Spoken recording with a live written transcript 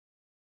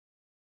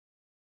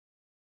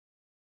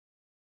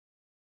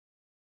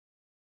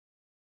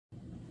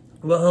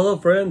Well, hello,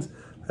 friends.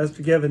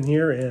 Pastor Kevin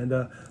here, and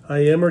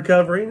I am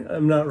recovering.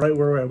 I'm not right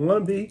where I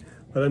want to be,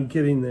 but I'm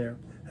getting there.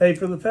 Hey,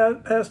 for the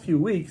past few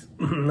weeks,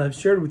 I've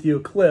shared with you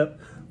a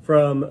clip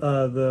from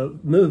the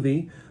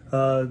movie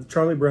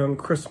Charlie Brown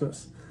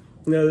Christmas.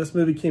 You know, this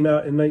movie came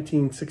out in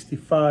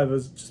 1965.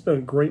 It's just been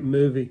a great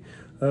movie,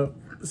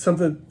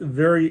 something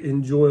very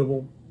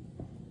enjoyable.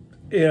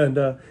 And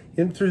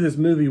through this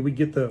movie, we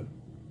get the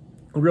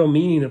real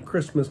meaning of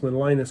Christmas when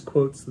Linus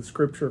quotes the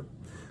scripture.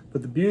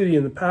 But the beauty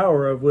and the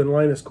power of when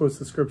Linus quotes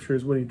the scripture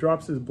is when he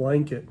drops his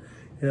blanket,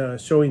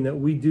 showing that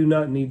we do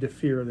not need to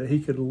fear, that he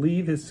could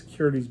leave his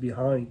securities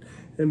behind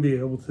and be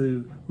able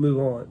to move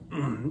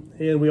on.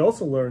 And we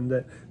also learned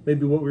that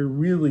maybe what we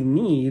really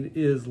need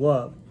is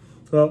love.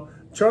 Well,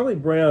 Charlie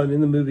Brown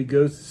in the movie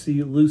goes to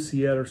see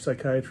Lucy at her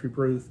psychiatry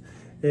booth,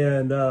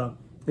 and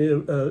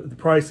the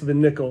price of a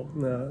nickel.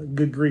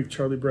 Good grief,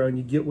 Charlie Brown,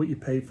 you get what you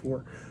pay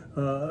for.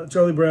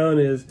 Charlie Brown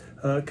is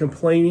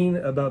complaining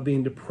about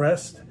being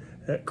depressed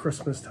at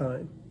Christmas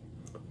time.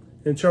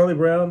 And Charlie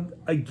Brown,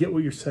 I get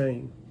what you're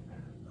saying.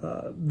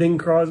 Bing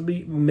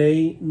Crosby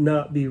may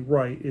not be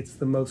right. It's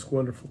the most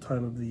wonderful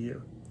time of the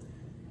year.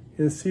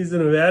 In the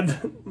season of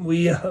Advent,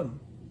 we are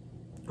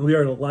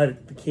to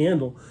light the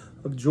candle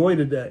of joy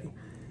today.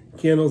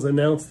 Candles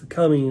announce the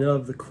coming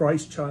of the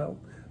Christ child.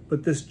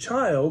 But this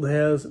child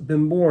has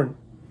been born,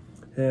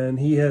 and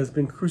he has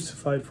been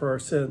crucified for our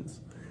sins.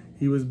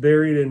 He was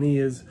buried, and he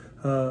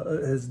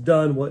has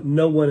done what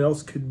no one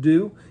else could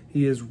do.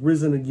 He is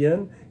risen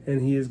again,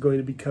 and he is going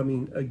to be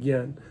coming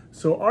again.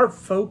 So our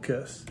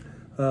focus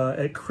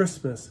at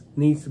Christmas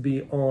needs to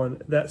be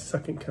on that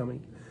second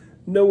coming.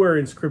 Nowhere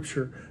in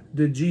Scripture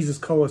did Jesus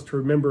call us to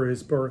remember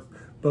his birth,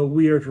 but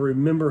we are to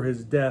remember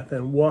his death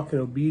and walk in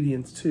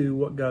obedience to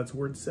what God's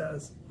word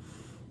says.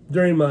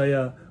 During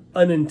my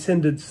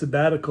unintended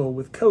sabbatical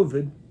with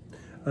COVID,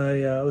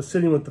 I was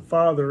sitting with the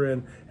Father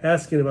and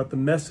asking about the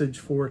message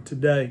for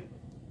today.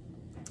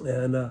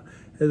 And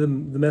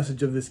the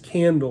message of this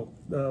candle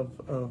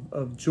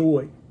of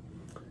joy.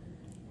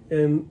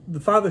 And the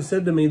Father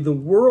said to me, the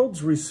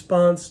world's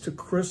response to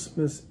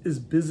Christmas is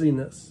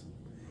busyness.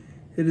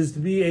 It is to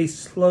be a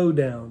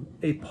slowdown,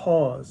 a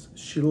pause,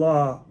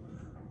 Shilah,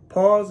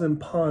 pause and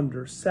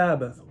ponder,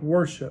 Sabbath,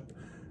 worship,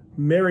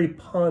 Mary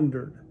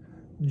pondered,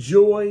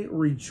 joy,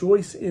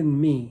 rejoice in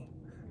me,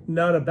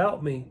 not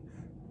about me.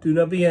 Do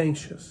not be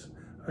anxious.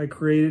 I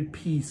created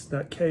peace,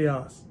 not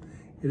chaos.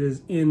 It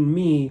is in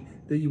me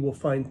that you will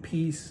find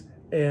peace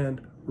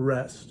and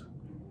rest.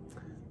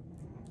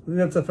 I think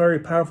that's a very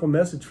powerful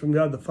message from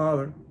God the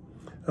Father.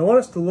 I want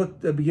us to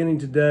look beginning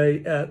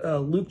today at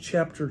Luke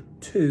chapter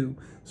 2,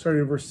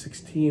 starting in verse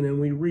 16, and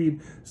we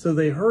read, so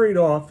they hurried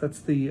off, that's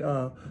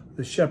the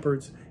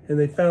shepherds, and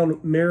they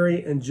found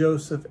Mary and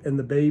Joseph and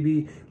the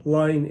baby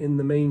lying in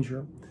the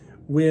manger.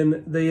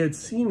 When they had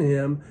seen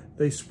him,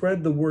 they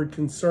spread the word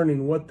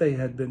concerning what they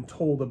had been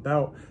told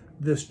about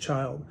this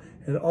child.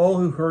 And all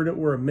who heard it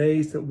were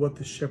amazed at what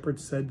the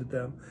shepherds said to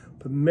them.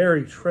 But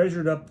Mary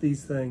treasured up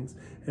these things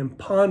and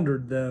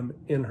pondered them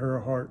in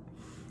her heart.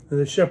 And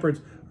the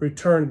shepherds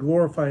returned,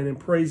 glorifying and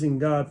praising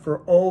God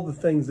for all the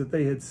things that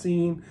they had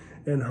seen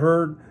and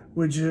heard,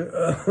 which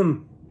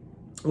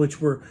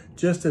were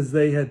just as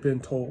they had been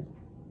told.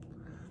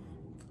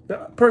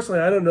 Now, personally,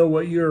 I don't know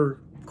what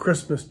your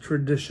Christmas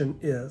tradition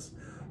is,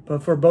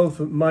 but for both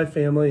my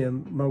family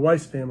and my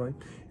wife's family,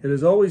 it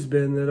has always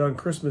been that on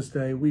Christmas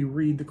Day, we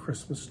read the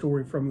Christmas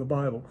story from the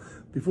Bible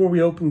before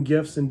we open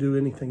gifts and do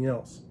anything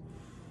else.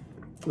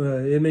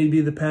 It may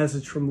be the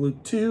passage from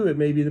Luke 2, it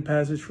may be the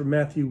passage from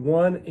Matthew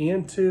 1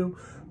 and 2,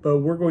 but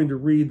we're going to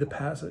read the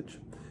passage.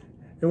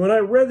 And when I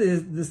read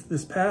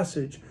this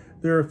passage,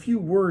 there are a few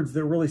words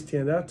that really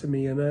stand out to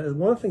me. And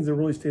one of the things that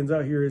really stands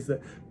out here is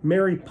that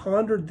Mary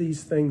pondered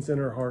these things in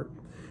her heart.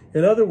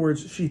 In other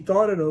words, she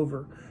thought it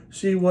over.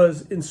 She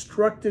was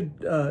instructed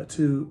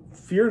to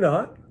fear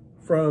not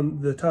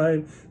from the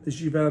time that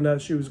she found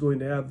out she was going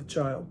to have the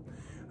child.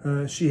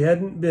 She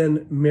hadn't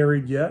been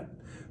married yet.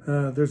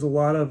 There's a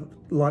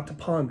lot to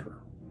ponder.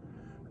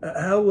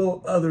 How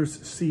will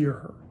others see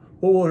her?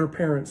 What will her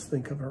parents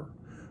think of her?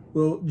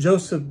 Will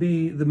Joseph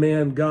be the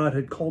man God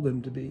had called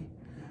him to be?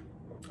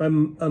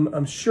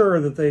 I'm sure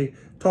that they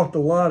talked a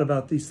lot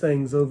about these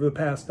things over the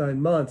past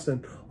 9 months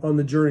and on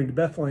the journey to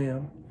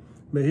Bethlehem.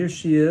 But here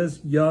she is,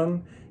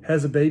 young,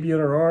 has a baby in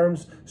her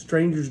arms,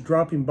 strangers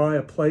dropping by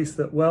a place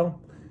that, well,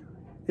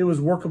 it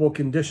was workable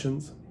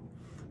conditions,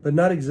 but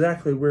not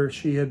exactly where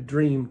she had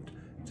dreamed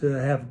to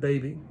have a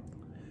baby.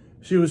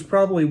 She was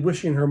probably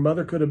wishing her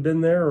mother could have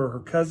been there or her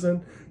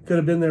cousin could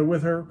have been there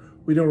with her.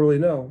 We don't really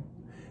know.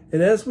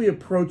 And as we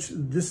approach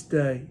this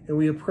day and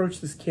we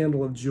approach this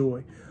candle of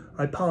joy,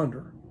 I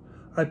ponder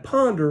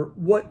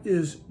what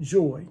is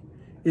joy?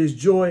 Is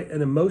joy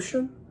an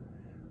emotion?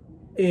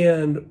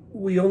 And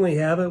we only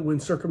have it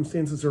when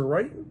circumstances are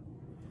right?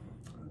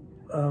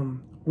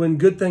 When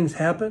good things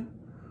happen,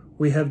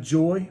 we have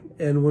joy,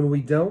 and when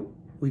we don't,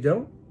 we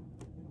don't?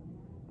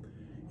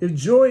 If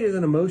joy is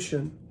an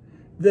emotion,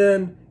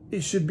 then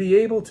it should be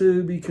able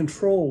to be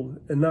controlled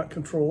and not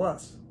control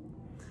us.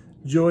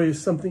 Joy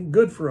is something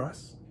good for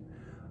us.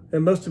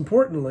 And most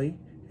importantly,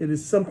 it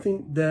is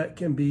something that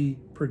can be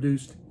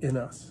produced in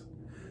us.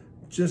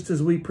 Just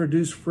as we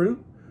produce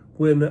fruit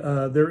when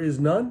there is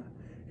none,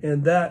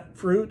 and that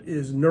fruit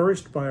is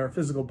nourished by our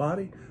physical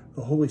body,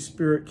 the Holy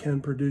Spirit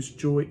can produce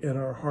joy in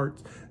our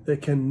hearts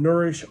that can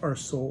nourish our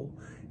soul,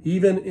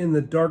 even in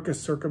the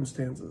darkest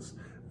circumstances.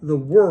 The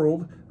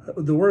Word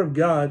of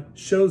God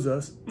shows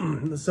us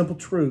the simple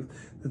truth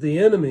that the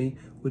enemy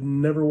would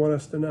never want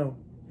us to know.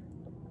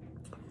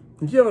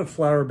 If you have a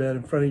flower bed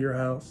in front of your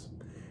house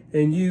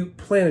and you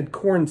planted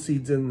corn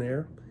seeds in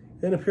there,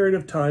 in a period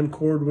of time,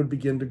 corn would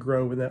begin to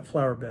grow in that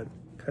flower bed.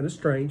 Kind of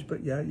strange,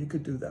 but yeah, you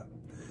could do that.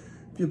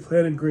 If you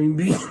planted green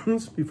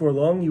beans, before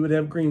long you would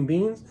have green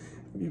beans.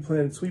 If you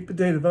planted sweet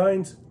potato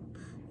vines,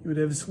 you would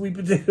have sweet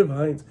potato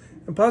vines,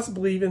 and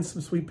possibly even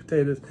some sweet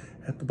potatoes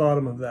at the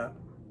bottom of that.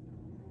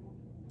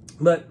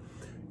 But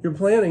you're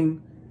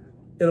planting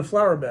in a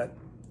flower bed.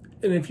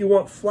 And if you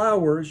want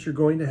flowers, you're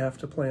going to have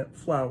to plant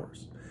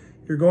flowers.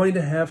 You're going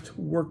to have to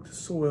work the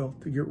soil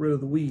to get rid of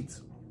the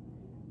weeds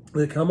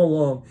that come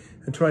along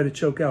and try to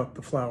choke out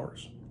the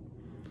flowers.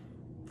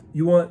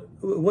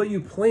 What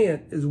you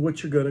plant is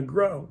what you're going to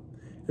grow.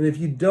 And if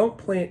you don't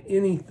plant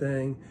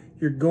anything,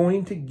 you're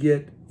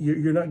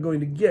not going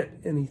to get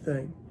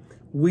anything.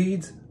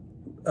 Weeds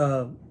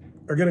are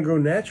going to grow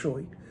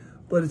naturally,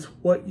 but it's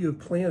what you have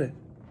planted.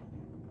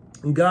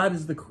 And God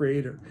is the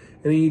creator,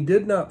 and he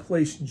did not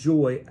place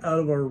joy out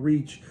of our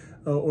reach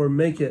or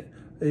make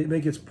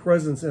its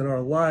presence in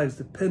our lives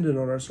dependent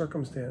on our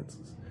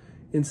circumstances.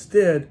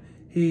 Instead,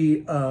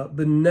 he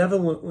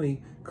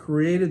benevolently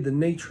created the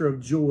nature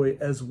of joy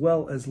as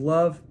well as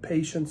love,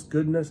 patience,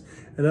 goodness,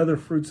 and other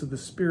fruits of the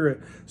Spirit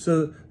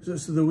so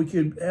that we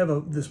could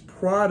have this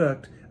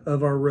product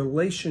of our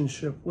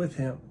relationship with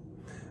him.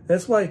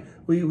 That's why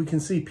we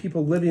can see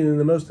people living in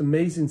the most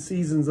amazing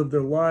seasons of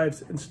their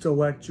lives and still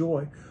lack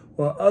joy,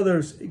 while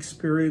others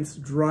experience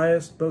the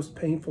driest, most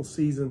painful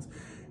seasons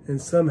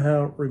and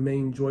somehow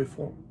remain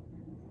joyful.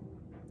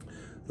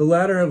 The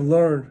latter have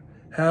learned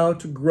how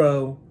to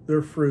grow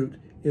their fruit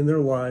in their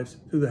lives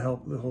through the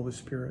help of the Holy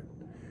Spirit.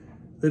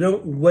 They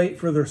don't wait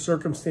for their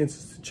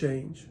circumstances to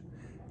change,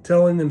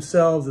 telling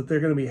themselves that they're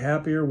going to be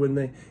happier when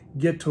they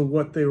get to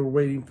what they were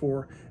waiting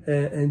for,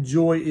 and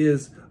joy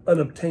is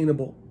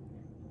unobtainable.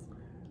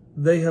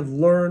 They have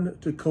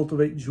learned to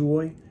cultivate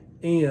joy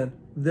and,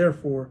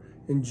 therefore,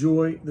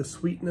 enjoy the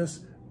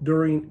sweetness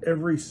during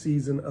every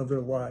season of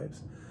their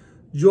lives.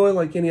 Joy,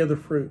 like any other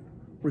fruit,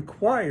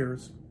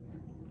 requires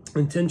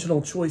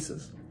intentional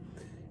choices.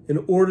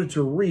 In order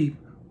to reap,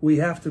 we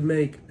have to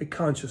make a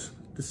conscious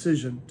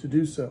decision to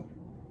do so.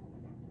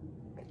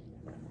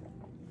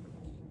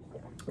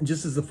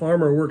 Just as the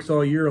farmer works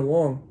all year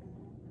long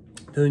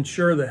to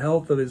ensure the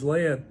health of his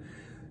land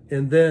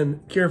and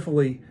then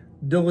carefully,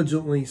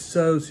 diligently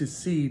sows his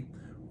seed,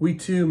 we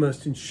too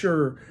must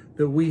ensure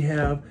that we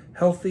have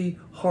healthy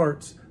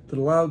hearts that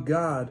allow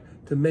God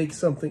to make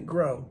something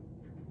grow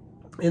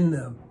in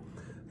them.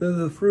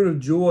 The fruit of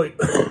joy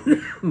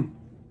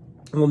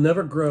will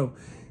never grow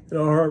in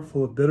a heart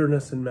full of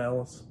bitterness and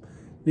malice.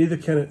 Neither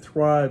can it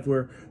thrive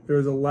where there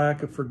is a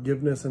lack of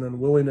forgiveness and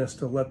unwillingness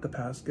to let the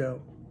past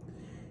go.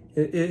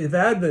 If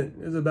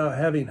Advent is about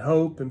having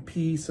hope and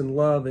peace and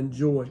love and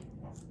joy,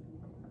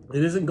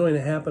 it isn't going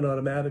to happen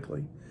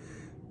automatically.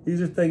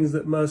 These are things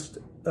that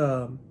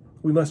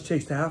we must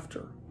chase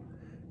after.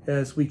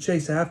 As we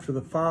chase after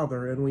the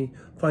Father and we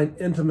find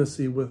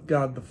intimacy with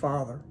God the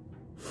Father.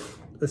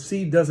 The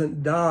seed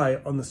doesn't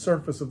die on the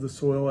surface of the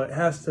soil. It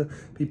has to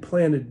be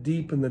planted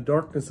deep in the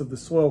darkness of the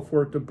soil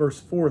for it to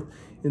burst forth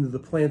into the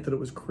plant that it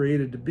was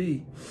created to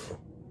be.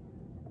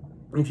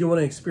 If you want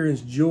to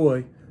experience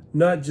joy,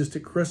 not just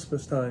at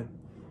Christmas time,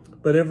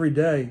 but every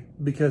day,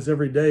 because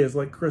every day is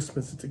like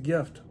Christmas, it's a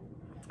gift,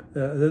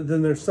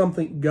 then there's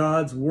something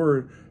God's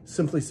word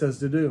simply says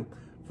to do.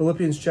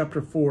 Philippians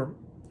chapter 4,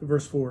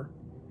 verse 4.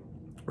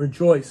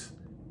 Rejoice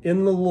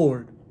in the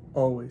Lord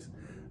always.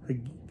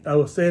 I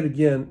will say it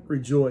again,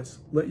 rejoice.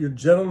 Let your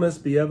gentleness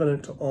be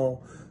evident to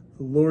all.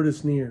 The Lord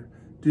is near.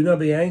 Do not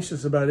be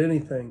anxious about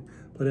anything,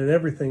 but in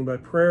everything by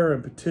prayer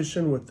and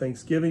petition with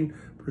thanksgiving,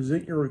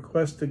 present your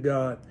request to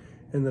God,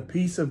 and the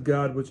peace of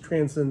God, which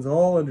transcends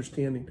all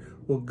understanding,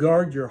 will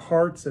guard your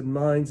hearts and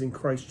minds in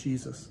Christ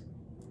Jesus.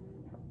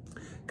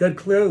 God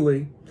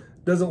clearly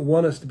doesn't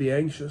want us to be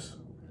anxious.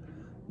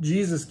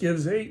 Jesus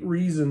gives 8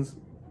 reasons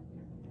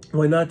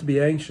why not to be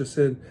anxious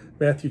in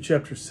Matthew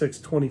chapter 6,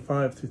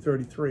 25 through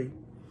 33.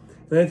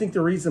 And I think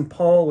the reason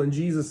Paul and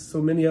Jesus,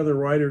 so many other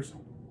writers,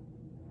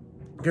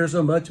 care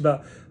so much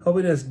about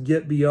helping us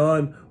get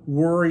beyond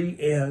worry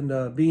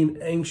and being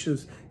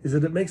anxious is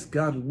that it makes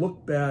God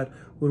look bad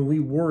when we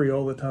worry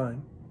all the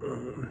time.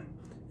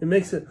 It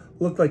makes it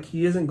look like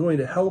he isn't going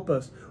to help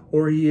us,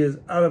 or he is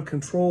out of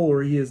control,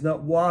 or he is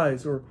not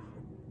wise, or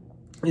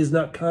he is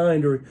not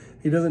kind, or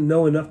he doesn't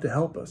know enough to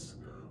help us.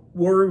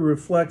 Worry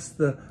reflects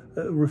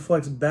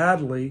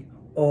badly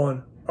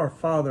on our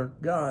Father,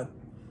 God.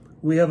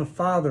 We have a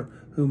Father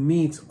who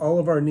meets all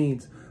of our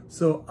needs.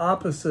 So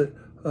opposite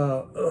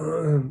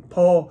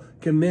Paul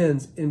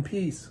commends in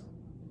peace.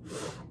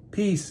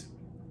 Peace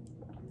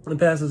that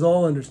passes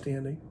all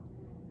understanding.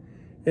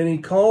 And he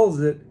calls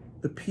it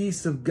the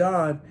peace of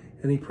God,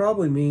 and he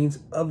probably means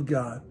of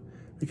God.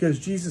 Because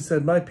Jesus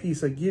said, my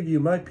peace I give you,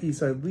 my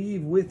peace I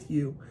leave with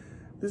you.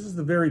 This is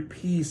the very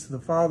peace the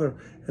Father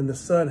and the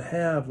Son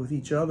have with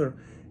each other,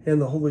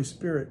 and the Holy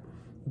Spirit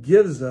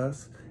gives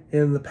us.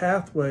 And the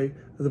pathway,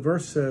 the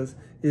verse says,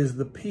 is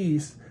the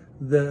peace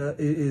that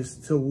is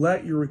to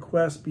let your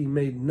requests be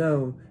made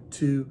known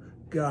to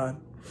God.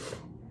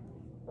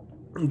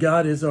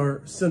 God is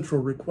our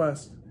central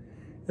request.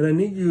 And I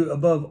need you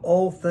above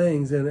all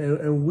things,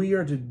 and we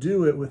are to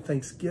do it with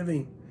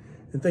thanksgiving.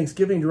 And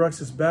thanksgiving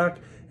directs us back,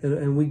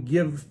 and we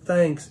give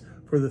thanks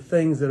for the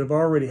things that have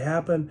already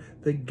happened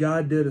that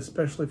God did,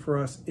 especially for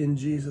us in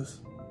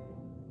Jesus.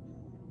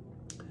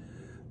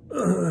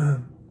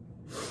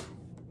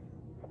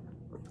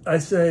 I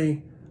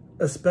say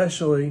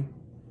especially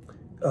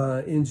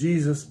in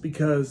Jesus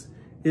because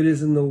it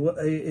is in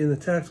the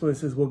text when it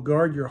says, well,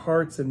 guard your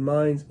hearts and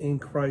minds in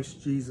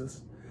Christ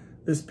Jesus.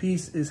 This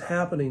peace is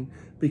happening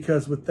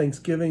because with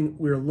thanksgiving,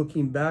 we are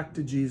looking back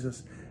to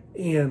Jesus,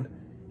 and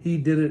he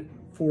did it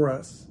for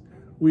us.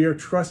 We are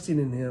trusting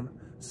in him.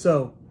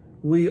 So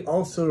we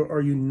also are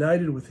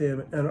united with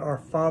him and our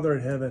Father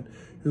in heaven,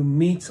 who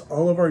meets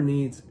all of our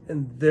needs,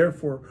 and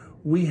therefore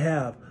we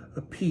have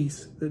a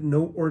peace that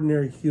no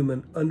ordinary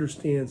human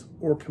understands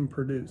or can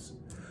produce.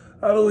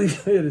 I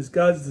believe it is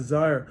God's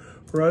desire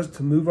for us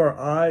to move our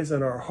eyes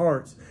and our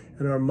hearts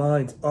and our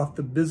minds off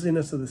the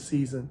busyness of the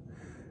season.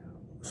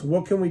 So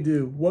what can we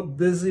do? What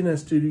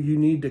busyness do you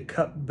need to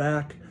cut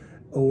back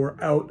or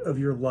out of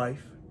your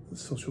life?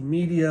 Social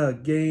media,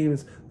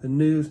 games, the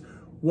news.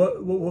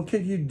 What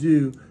can you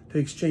do to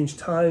exchange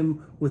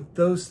time with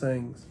those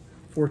things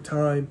for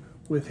time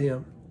with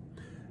him?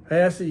 I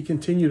ask that you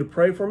continue to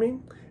pray for me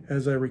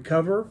as I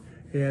recover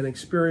and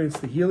experience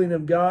the healing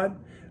of God.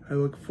 I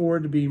look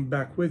forward to being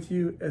back with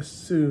you as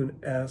soon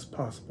as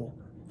possible.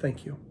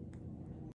 Thank you.